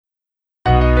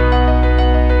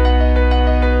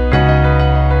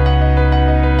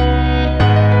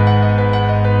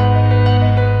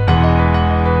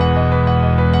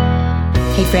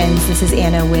friends. This is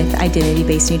Anna with Identity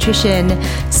Based Nutrition.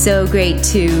 So great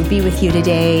to be with you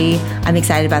today. I'm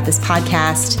excited about this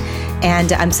podcast,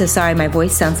 and I'm so sorry my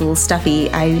voice sounds a little stuffy.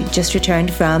 I just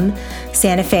returned from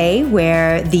Santa Fe,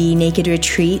 where the Naked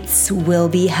Retreats will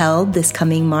be held this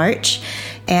coming March.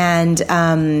 And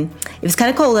it was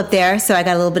kind of cold up there, so I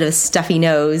got a little bit of a stuffy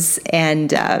nose.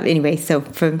 And anyway, so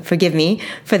forgive me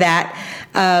for that.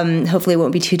 Hopefully it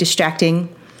won't be too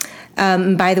distracting.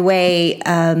 By the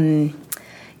way,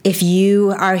 if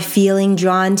you are feeling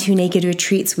drawn to Naked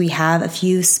Retreats, we have a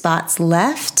few spots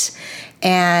left,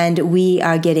 and we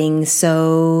are getting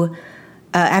so...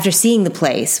 after seeing the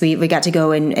place, we got to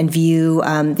go and view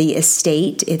the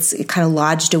estate. It's kind of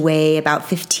lodged away about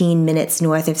 15 minutes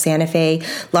north of Santa Fe,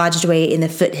 lodged away in the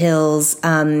foothills.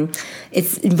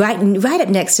 It's right up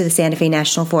next to the Santa Fe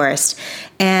National Forest.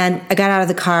 And I got out of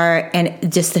the car,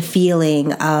 and just the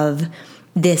feeling of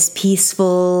this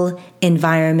peaceful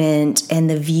environment and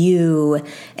the view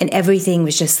and everything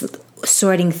was just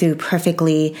sorting through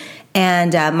perfectly.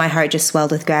 And my heart just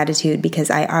swelled with gratitude, because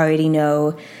I already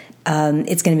know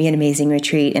it's going to be an amazing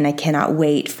retreat, and I cannot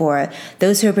wait for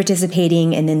those who are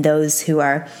participating and then those who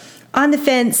are on the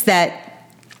fence that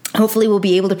hopefully will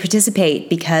be able to participate,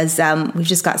 because we've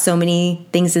just got so many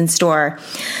things in store.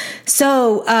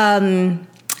 So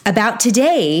about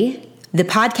today, the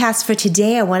podcast for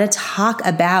today, I want to talk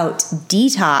about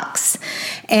detox.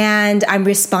 And I'm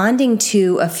responding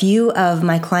to a few of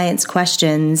my clients'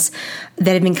 questions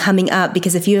that have been coming up,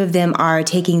 because a few of them are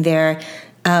taking their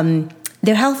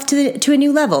health to a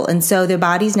new level. And so their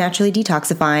body's naturally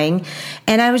detoxifying.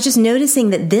 And I was just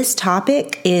noticing that this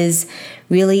topic is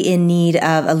really in need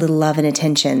of a little love and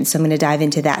attention. So I'm going to dive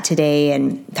into that today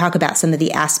and talk about some of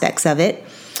the aspects of it.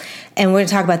 And we're going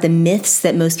to talk about the myths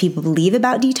that most people believe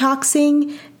about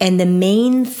detoxing and the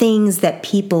main things that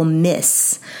people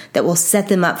miss that will set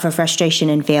them up for frustration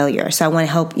and failure. So I want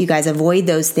to help you guys avoid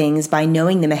those things by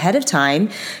knowing them ahead of time,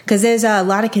 because there's a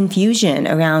lot of confusion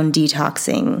around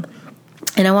detoxing.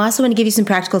 And I also want to give you some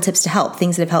practical tips to help,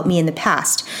 things that have helped me in the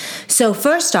past. So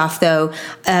first off, though,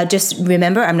 just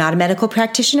remember, I'm not a medical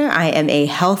practitioner. I am a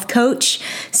health coach.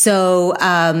 So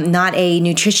not a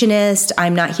nutritionist.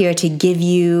 I'm not here to give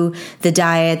you the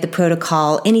diet, the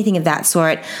protocol, anything of that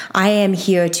sort. I am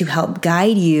here to help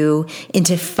guide you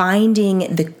into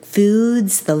finding the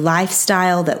foods, the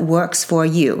lifestyle that works for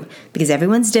you, because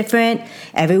everyone's different.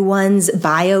 Everyone's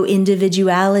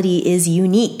bio-individuality is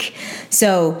unique.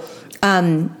 So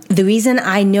the reason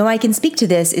I know I can speak to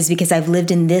this is because I've lived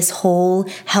in this whole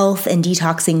health and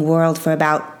detoxing world for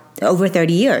about over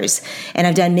 30 years, and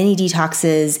I've done many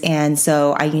detoxes, and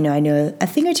so I know a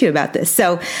thing or two about this.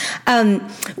 So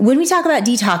when we talk about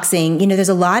detoxing, there's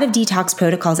a lot of detox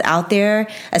protocols out there,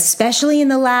 especially in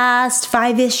the last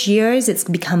 5-ish years. It's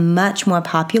become much more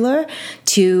popular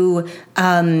to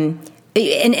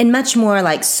and much more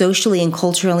like socially and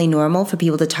culturally normal for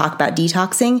people to talk about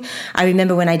detoxing. I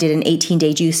remember when I did an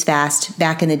 18-day juice fast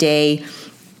back in the day,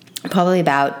 probably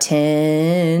about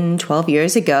 10, 12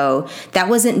 years ago, that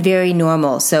wasn't very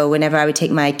normal. So whenever I would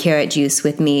take my carrot juice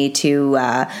with me to,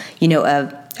 a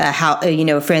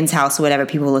friend's house or whatever,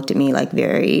 people looked at me like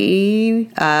very,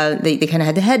 they kind of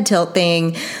had the head tilt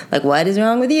thing, like, what is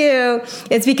wrong with you?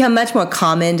 It's become much more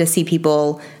common to see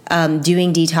people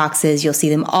doing detoxes. You'll see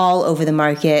them all over the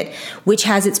market, which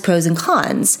has its pros and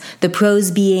cons. The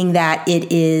pros being that it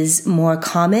is more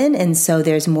common, and so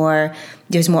there's more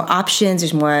options,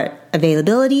 there's more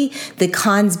availability. The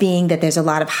cons being that there's a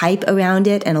lot of hype around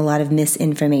it and a lot of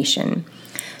misinformation.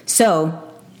 So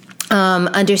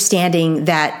understanding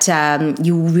that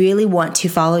you really want to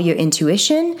follow your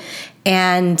intuition,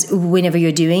 and whenever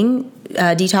you're doing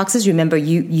detoxes, remember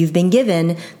you've been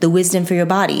given the wisdom for your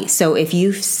body. So if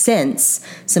you sense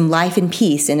some life and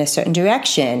peace in a certain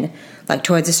direction, like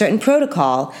towards a certain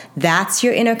protocol, that's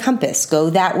your inner compass. Go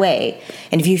that way.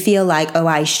 And if you feel like, oh,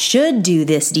 I should do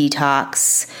this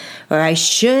detox, or I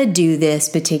should do this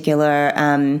particular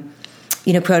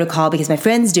protocol because my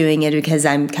friend's doing it, because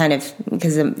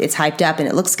it's hyped up and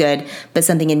it looks good, but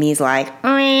something in me is like,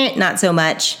 not so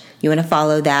much. You want to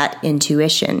follow that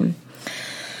intuition.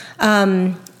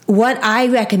 What I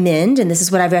recommend, and this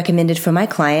is what I've recommended for my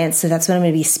clients, so that's what I'm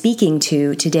going to be speaking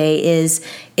to today, is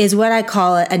what I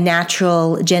call a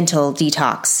natural, gentle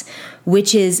detox,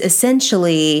 which is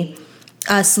essentially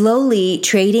slowly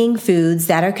trading foods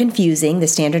that are confusing, the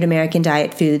standard American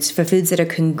diet foods, for foods that are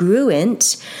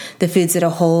congruent, the foods that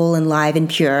are whole and live and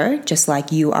pure, just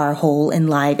like you are whole and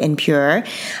live and pure.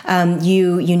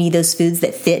 You need those foods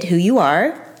that fit who you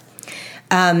are.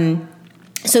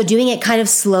 So doing it kind of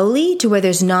slowly to where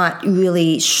there's not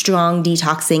really strong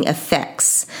detoxing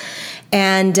effects.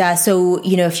 And so,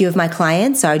 a few of my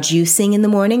clients are juicing in the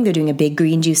morning. They're doing a big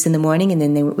green juice in the morning. And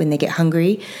then when they get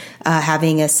hungry,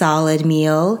 having a solid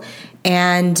meal.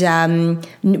 And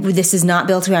this is not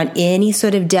built around any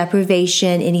sort of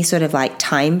deprivation, any sort of like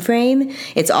time frame.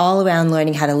 It's all around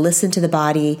learning how to listen to the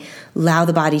body, allow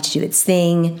the body to do its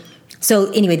thing. So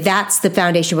anyway, that's the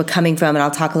foundation we're coming from. And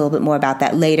I'll talk a little bit more about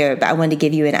that later. But I wanted to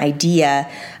give you an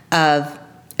idea of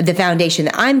the foundation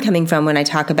that I'm coming from when I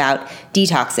talk about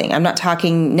detoxing. I'm not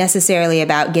talking necessarily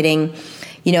about getting,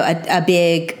 a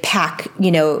big pack,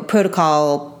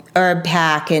 protocol herb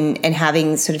pack and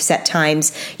having sort of set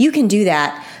times. You can do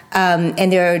that.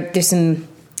 And there's some,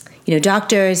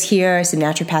 doctors here, some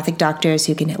naturopathic doctors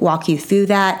who can walk you through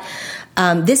that.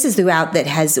 This is the route that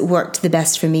has worked the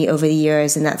best for me over the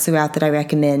years, and that's the route that I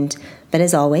recommend. But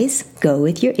as always, go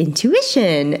with your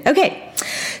intuition. Okay,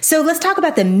 so let's talk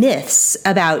about the myths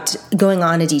about going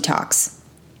on a detox.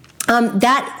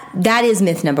 That is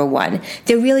myth number one.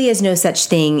 There really is no such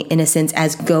thing, in a sense,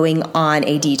 as going on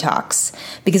a detox.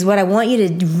 Because what I want you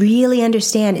to really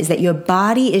understand is that your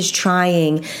body is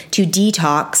trying to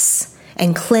detox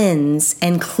and cleanse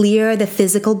and clear the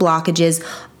physical blockages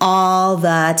all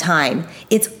the time.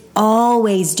 It's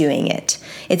always doing it.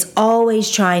 It's always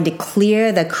trying to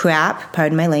clear the crap,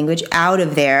 pardon my language, out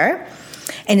of there.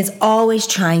 And it's always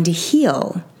trying to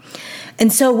heal.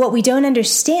 And so what we don't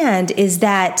understand is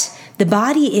that the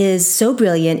body is so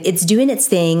brilliant. It's doing its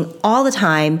thing all the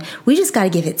time. We just got to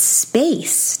give it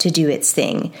space to do its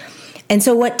thing. And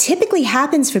so what typically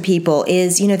happens for people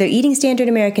is, they're eating standard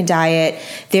American diet,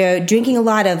 they're drinking a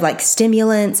lot of like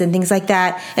stimulants and things like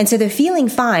that, and so they're feeling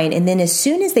fine. And then as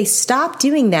soon as they stop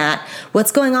doing that,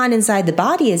 what's going on inside the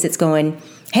body is it's going,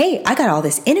 hey, I got all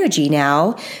this energy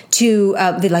now to,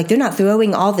 they're not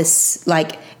throwing all this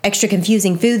like extra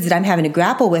confusing foods that I'm having to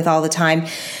grapple with all the time.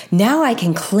 Now I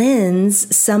can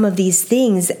cleanse some of these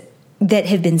things that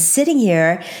have been sitting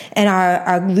here and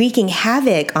are wreaking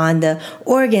havoc on the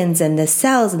organs and the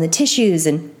cells and the tissues,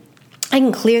 and I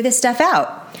can clear this stuff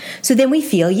out. So then we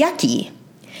feel yucky.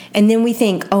 And then we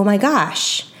think, oh my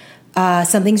gosh,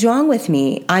 something's wrong with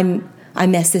me. I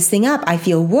messed this thing up. I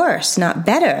feel worse, not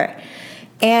better.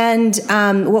 And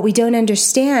what we don't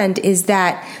understand is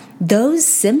that those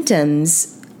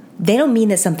symptoms, they don't mean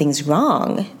that something's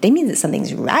wrong. They mean that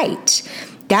something's right.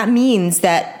 That means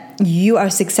that you are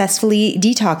successfully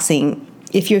detoxing.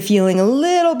 If you're feeling a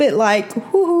little bit like,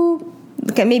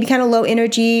 maybe kind of low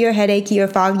energy or headachy or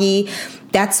foggy,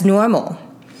 that's normal.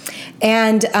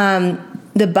 And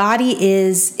the body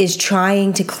is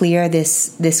trying to clear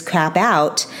this crap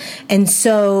out. And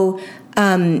so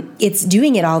it's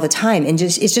doing it all the time. And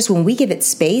it's just when we give it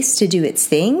space to do its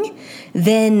thing,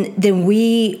 then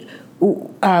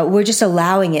we're just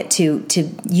allowing it to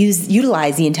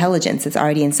utilize the intelligence that's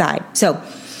already inside. So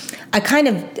I kind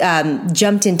of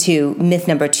jumped into myth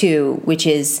number two, which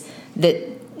is that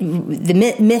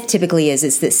the myth typically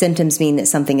is that symptoms mean that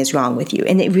something is wrong with you,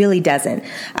 and it really doesn't.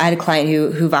 I had a client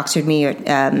who Voxered me or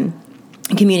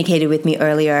communicated with me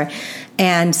earlier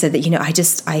and said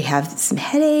that, I have some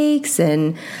headaches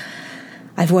and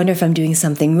I wonder if I'm doing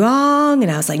something wrong.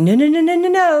 And I was like,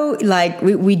 no. Like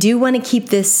we do want to keep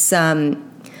this,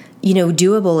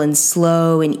 doable and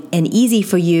slow and easy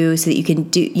for you so that you can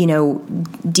do,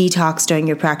 detox during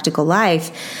your practical life.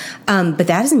 But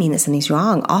that doesn't mean that something's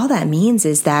wrong. All that means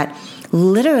is that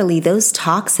literally those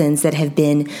toxins that have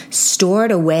been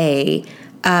stored away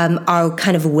are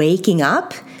kind of waking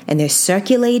up and they're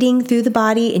circulating through the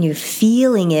body and you're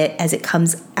feeling it as it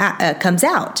comes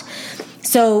out.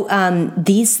 So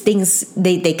these things,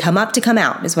 they come up to come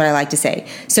out is what I like to say.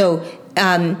 So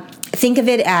think of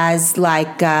it as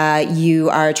like you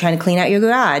are trying to clean out your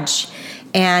garage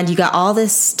and you got all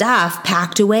this stuff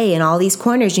packed away in all these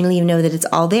corners. You don't even know that it's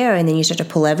all there. And then you start to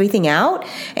pull everything out.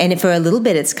 And for a little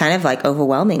bit, it's kind of like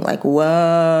overwhelming. Like,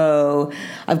 whoa,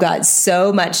 I've got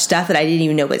so much stuff that I didn't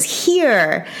even know was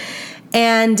here.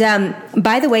 And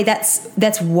by the way,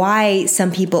 that's why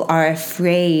some people are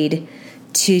afraid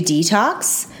to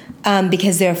detox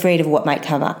because they're afraid of what might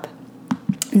come up.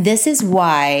 This is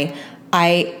why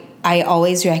I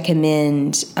always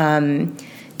recommend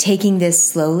taking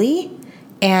this slowly.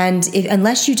 And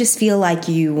unless you just feel like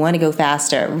you want to go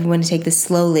faster, we want to take this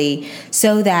slowly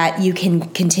so that you can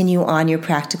continue on your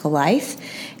practical life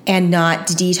and not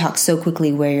detox so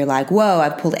quickly where you're like, whoa,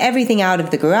 I've pulled everything out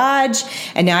of the garage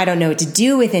and now I don't know what to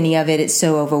do with any of it. It's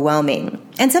so overwhelming.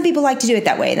 And some people like to do it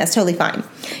that way, and that's totally fine.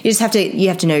 You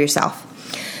have to know yourself.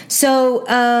 So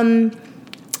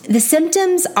the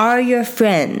symptoms are your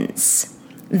friends.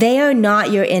 They are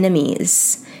not your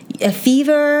enemies. A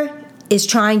fever is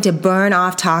trying to burn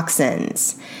off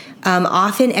toxins.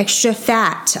 Often extra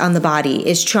fat on the body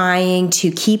is trying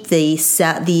to keep the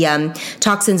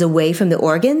toxins away from the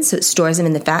organs, so it stores them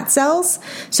in the fat cells.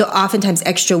 So oftentimes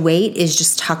extra weight is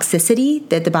just toxicity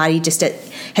that the body just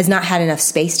has not had enough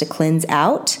space to cleanse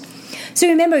out. So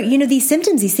remember, these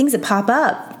symptoms, these things that pop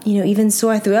up, even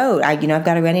sore throat. I've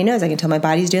got a runny nose. I can tell my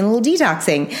body's doing a little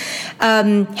detoxing.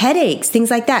 Headaches, things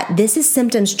like that. This is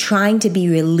symptoms trying to be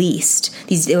released.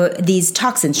 These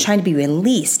toxins trying to be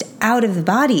released out of the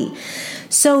body.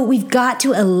 So we've got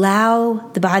to allow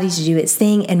the body to do its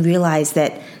thing and realize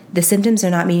that the symptoms are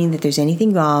not meaning that there's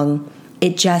anything wrong.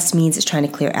 It just means it's trying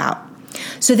to clear out.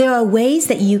 So there are ways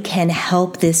that you can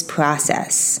help this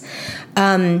process.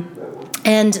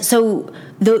 And so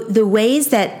the ways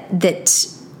that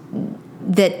there's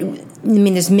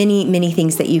many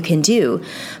things that you can do,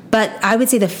 but I would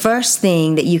say the first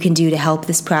thing that you can do to help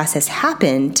this process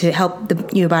happen, to help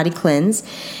your body cleanse,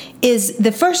 is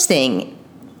the first thing.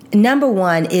 Number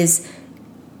one is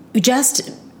just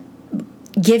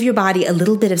give your body a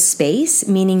little bit of space,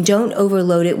 meaning don't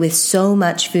overload it with so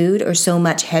much food or so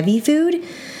much heavy food.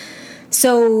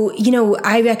 So,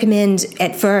 I recommend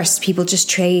at first people just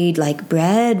trade like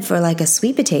bread for like a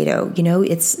sweet potato.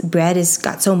 Bread has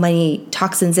got so many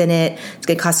toxins in it. It's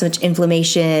going to cause so much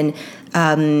inflammation,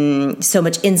 so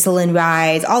much insulin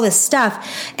rise, all this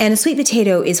stuff. And a sweet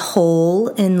potato is whole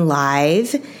and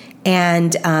live.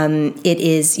 And it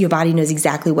is, your body knows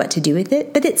exactly what to do with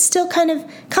it, but it's still kind of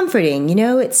comforting,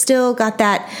 it's still got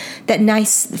that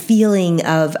nice feeling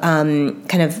of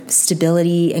kind of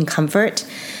stability and comfort.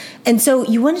 And so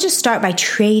you want to just start by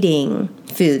trading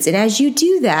foods. And as you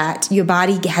do that, your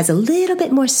body has a little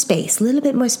bit more space to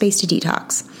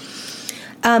detox.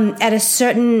 At a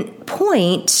certain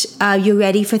point, you're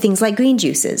ready for things like green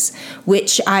juices,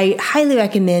 which I highly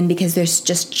recommend because they're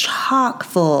just chock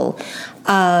full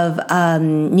of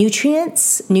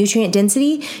nutrient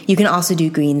density. You can also do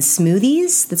green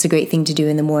smoothies. That's a great thing to do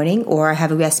in the morning. Or I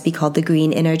have a recipe called the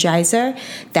Green Energizer.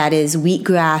 That is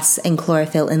wheatgrass and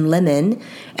chlorophyll and lemon.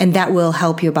 And that will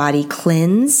help your body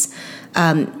cleanse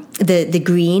the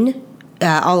green,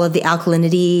 all of the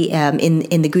alkalinity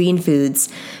in the green foods.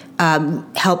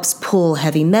 Helps pull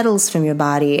heavy metals from your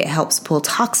body. It helps pull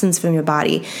toxins from your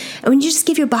body. And when you just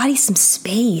give your body some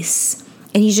space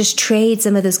and you just trade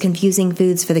some of those confusing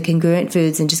foods for the congruent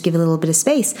foods and just give a little bit of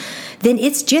space, then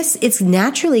it's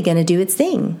naturally going to do its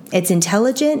thing. It's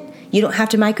intelligent. You don't have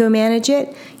to micromanage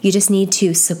it. You just need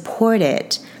to support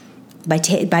it by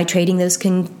trading those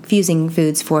confusing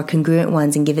foods for congruent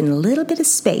ones and giving a little bit of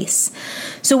space.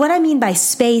 So what I mean by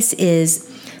space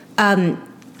is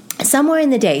somewhere in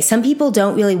the day, some people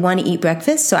don't really want to eat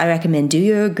breakfast, so I recommend do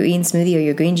your green smoothie or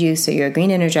your green juice or your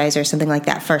green energizer or something like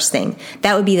that first thing.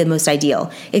 That would be the most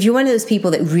ideal. If you're one of those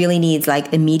people that really needs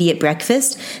like immediate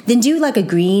breakfast, then do like a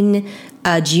green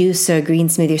juice or a green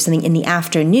smoothie or something in the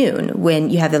afternoon when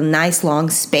you have a nice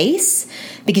long space,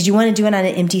 because you want to do it on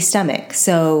an empty stomach.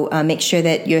 So make sure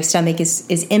that your stomach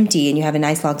is empty and you have a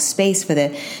nice long space for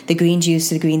the green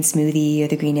juice or the green smoothie or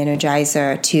the green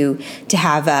energizer to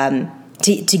have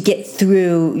to get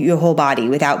through your whole body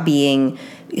without being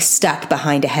stuck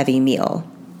behind a heavy meal.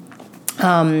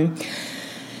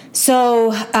 So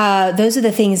those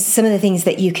are some of the things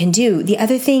that you can do. The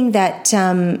other thing that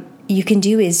you can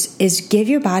do is give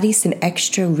your body some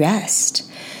extra rest.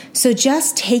 So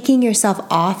just taking yourself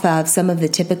off of some of the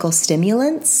typical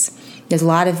stimulants. We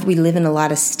live in a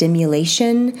lot of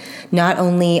stimulation, not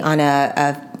only on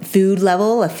a food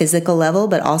level, a physical level,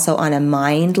 but also on a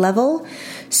mind level.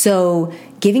 So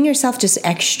giving yourself just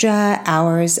extra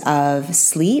hours of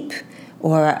sleep,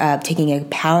 or taking a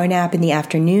power nap in the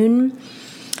afternoon,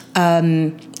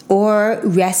 or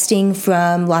resting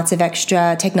from lots of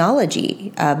extra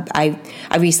technology. I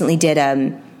recently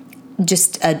did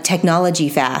just a technology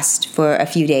fast for a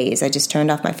few days. I just turned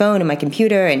off my phone and my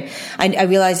computer, and I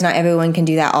realized not everyone can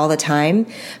do that all the time,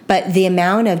 but the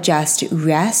amount of just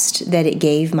rest that it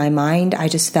gave my mind, I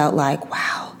just felt like,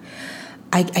 wow,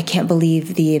 I can't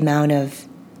believe the amount of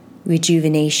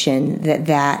rejuvenation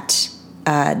that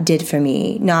did for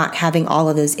me, not having all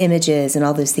of those images and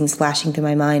all those things flashing through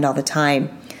my mind all the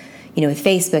time. With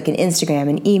Facebook and Instagram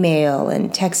and email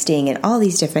and texting and all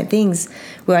these different things,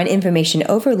 we're on information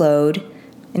overload,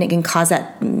 and it can cause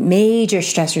that major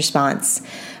stress response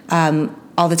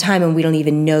all the time, and we don't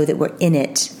even know that we're in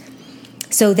it.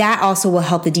 So that also will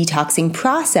help the detoxing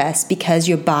process, because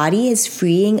your body is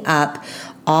freeing up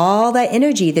all that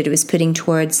energy that it was putting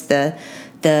towards the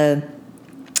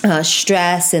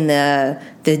stress and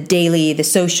the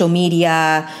social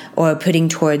media, or putting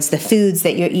towards the foods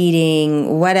that you're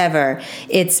eating, whatever.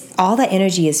 It's all that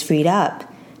energy is freed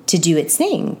up do its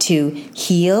thing, to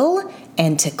heal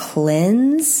and to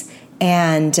cleanse.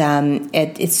 And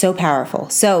it's so powerful.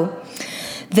 So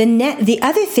the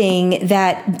other thing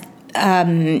that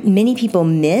many people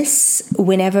miss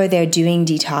whenever they're doing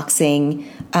detoxing,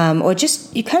 or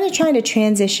just you're kind of trying to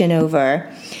transition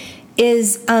over,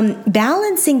 is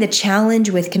balancing the challenge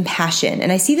with compassion.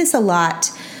 And I see this a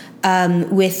lot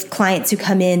with clients who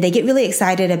come in. They get really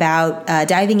excited about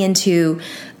diving into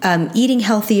eating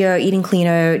healthier, eating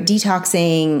cleaner,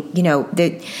 detoxing.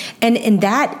 And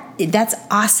that's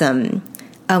awesome.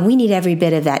 We need every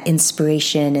bit of that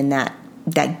inspiration and that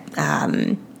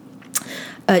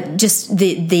just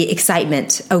the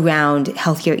excitement around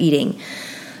healthier eating.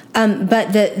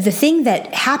 But the thing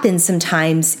that happens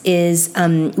sometimes is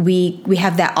we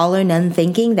have that all or none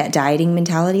thinking, that dieting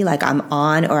mentality, like I'm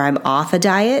on or I'm off a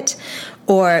diet,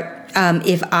 or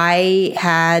if I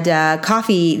had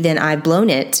coffee, then I've blown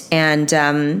it and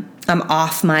I'm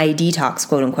off my detox,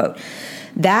 quote unquote.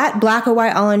 That black or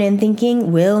white all or none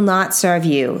thinking will not serve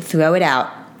you. Throw it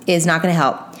out. It is not going to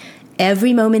help.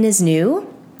 Every moment is new.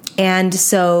 And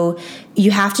so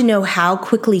you have to know how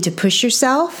quickly to push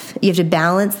yourself. You have to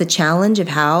balance the challenge of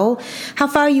how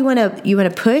far you want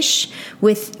to push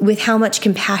with how much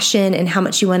compassion and how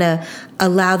much you want to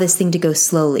allow this thing to go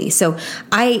slowly. So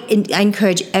I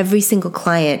encourage every single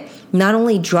client, not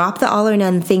only drop the all or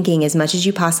none thinking as much as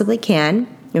you possibly can.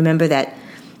 Remember that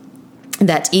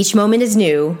each moment is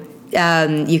new.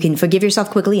 You can forgive yourself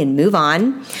quickly and move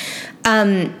on.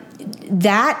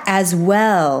 That, as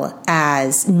well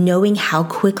as knowing how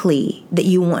quickly that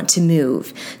you want to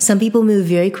move. Some people move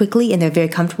very quickly and they're very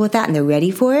comfortable with that and they're ready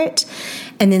for it.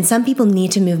 And then some people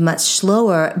need to move much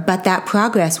slower, but that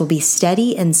progress will be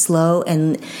steady and slow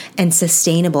and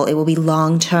sustainable. It will be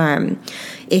long term.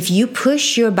 If you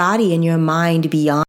push your body and your mind beyond